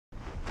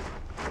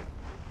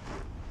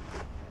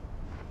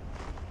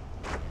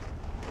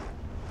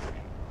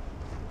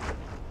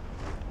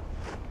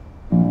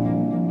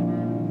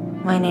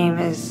My name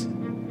is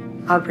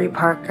Aubrey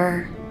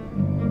Parker,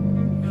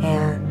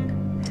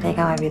 and I think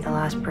I might be the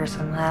last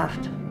person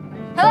left.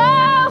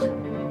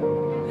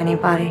 Hello?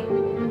 Anybody?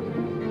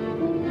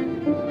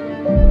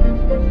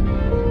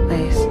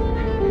 Please.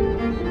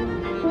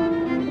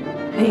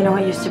 And you know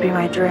what used to be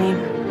my dream?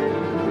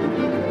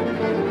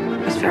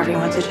 Was for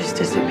everyone to just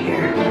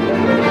disappear.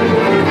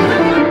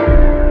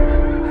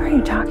 Who are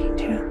you talking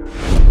to?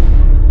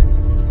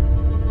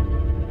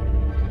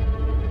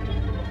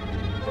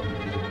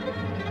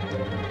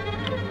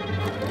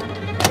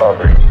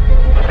 Aubrey,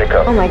 pick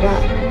up. Oh my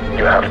God.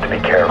 You have to be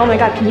careful. Oh my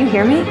God, can you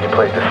hear me? You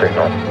played the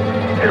signal.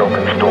 It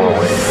opens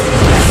doorways.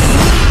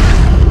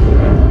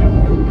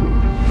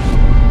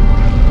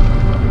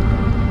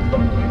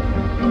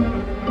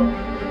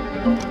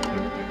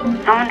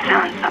 Someone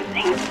found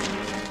something.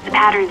 The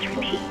patterns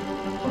repeat.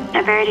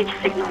 A heritage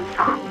signal and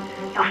song.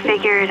 You'll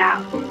figure it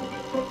out.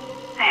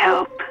 I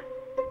hope.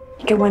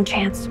 You get one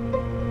chance.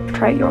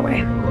 Try it your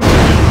way.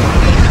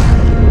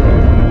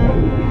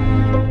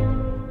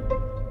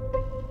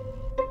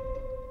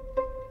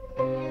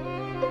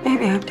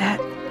 Maybe I'm dead.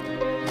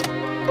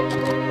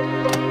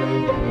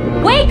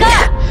 Wake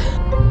up!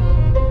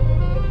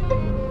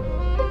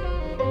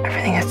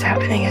 Everything that's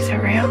happening, is it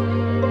real?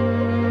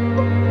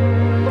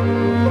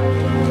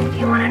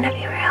 You want it to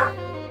be real?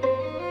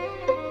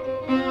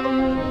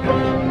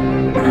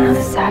 I know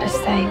the saddest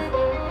thing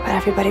about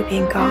everybody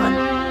being gone.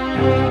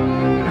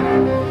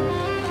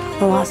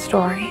 The lost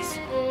stories.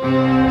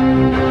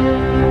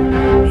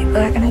 People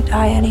are gonna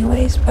die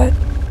anyways, but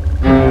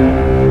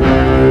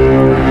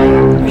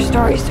their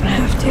stories don't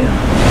have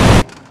to.